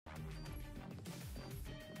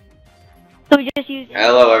So we just use.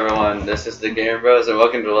 Hello everyone, this is the Gamer Bros and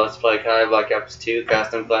welcome to Let's Play COD Black Ops 2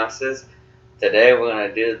 custom classes. Today we're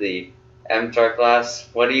gonna do the MTAR class.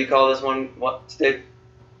 What do you call this one? What, Stick?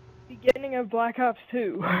 Beginning of Black Ops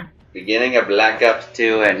 2. Beginning of Black Ops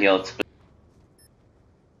 2, and he'll explain.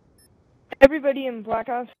 Everybody in Black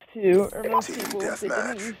Ops 2, or most people, if they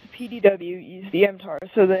didn't use the PDW, used the MTAR.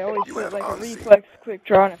 So they always put like a reflex, quick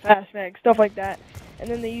draw, and a fast mag, stuff like that. And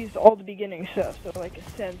then they used all the beginning stuff, so like a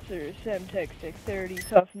sensor, semtex, dexterity,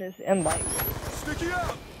 toughness, and lightweight.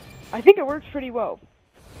 I think it works pretty well.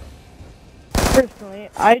 Personally,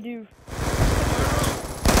 I do.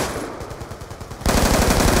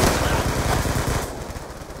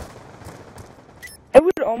 I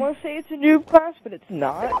would almost say it's a noob class, but it's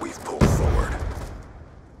not. We've pulled forward.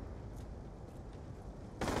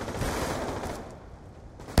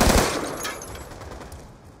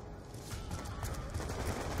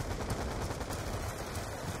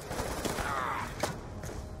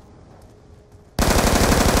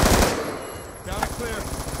 Down and clear.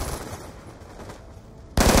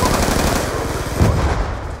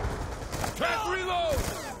 Can't reload.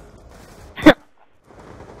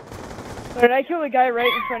 Did I kill the guy right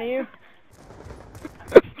in front of you?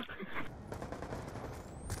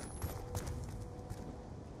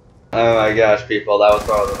 Oh my gosh, people, that was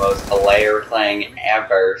probably the most hilarious thing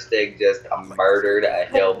ever. Stig just murdered a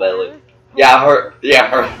hillbilly. Yeah,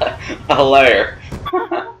 hilarious.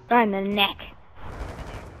 Right in the neck.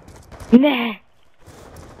 Nah.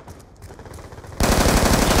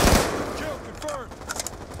 Kill confirmed.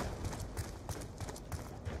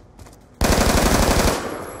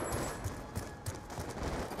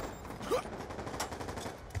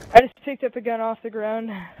 I just picked up a gun off the ground.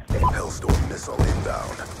 Hellstorm missile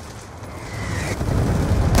inbound.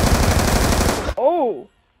 Oh!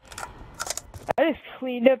 I just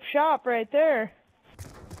cleaned up shop right there.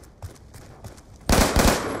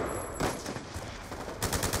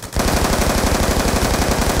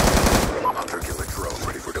 Hunter killer drone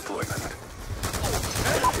ready for deployment.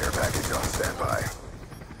 Care package on standby.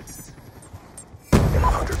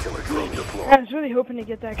 Hunter killer drone deployed. I was really hoping to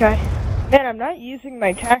get that guy. Man, I'm not using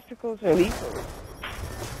my tacticals or lethals.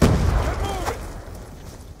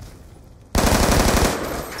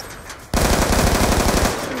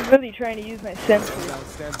 I'm really trying to use my sensors.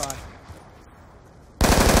 Stand by.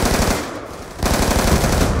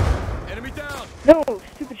 Enemy down. No,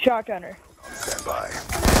 stupid shotgunner. On standby.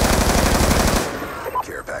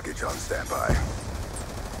 Care package on standby.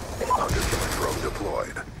 Hunter killer drone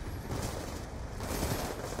deployed.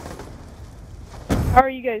 How are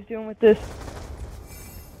you guys doing with this?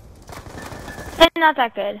 Not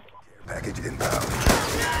that good. Care package inbound.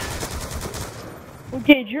 Well,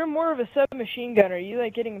 Gage, you're more of a submachine gunner. You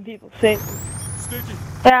like getting people safe. Sticky.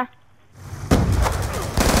 Yeah.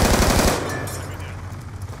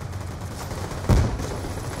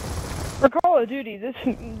 For Call of Duty,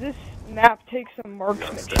 this map takes some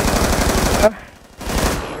marksmanship.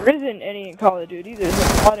 There isn't any in Call of Duty. There's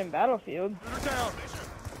a lot in Battlefield. Down.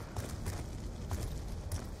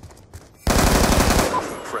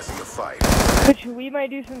 Pressing the fight. Which we might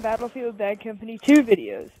do some Battlefield Bad Company 2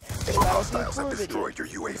 videos. Or Battlefield Hostiles 4 have destroyed videos. your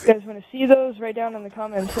If you UAV. guys want to see those, write down in the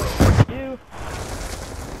comments what to do.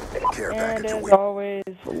 Care And package as away.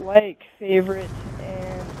 always, like, favorite,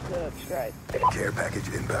 and subscribe. Care package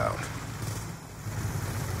inbound.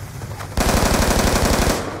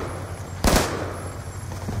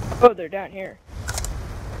 Oh, they're down here.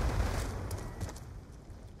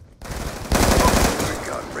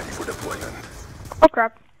 Gun ready for deployment. Oh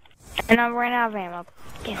crap. And I'm running out of ammo.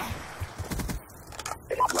 Get him.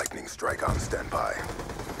 Lightning strike on standby.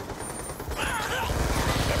 Number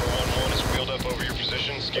 1-1 is wheeled up over your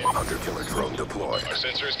position. Scanning. Hunter killer drone deployed. Our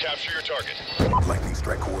sensors capture your target. Lightning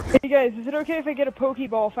strike coordinate. Hey guys, is it okay if I get a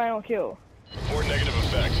Pokeball final kill? Report negative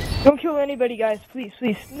effect. Don't kill anybody, guys. Please,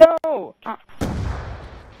 please. No!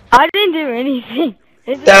 I didn't do anything.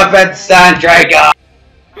 Stop it, Sandrago!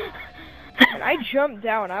 And I jumped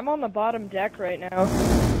down. I'm on the bottom deck right now.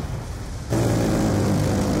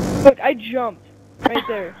 Look, I jumped. Right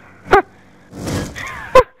there.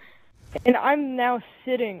 And I'm now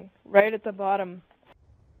sitting right at the bottom.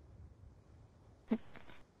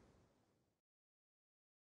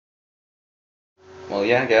 Well,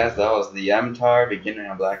 yeah, guys, that was the MTAR beginning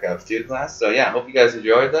of Black Ops 2 class. So, yeah, hope you guys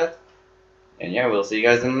enjoyed that. And, yeah, we'll see you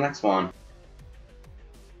guys in the next one.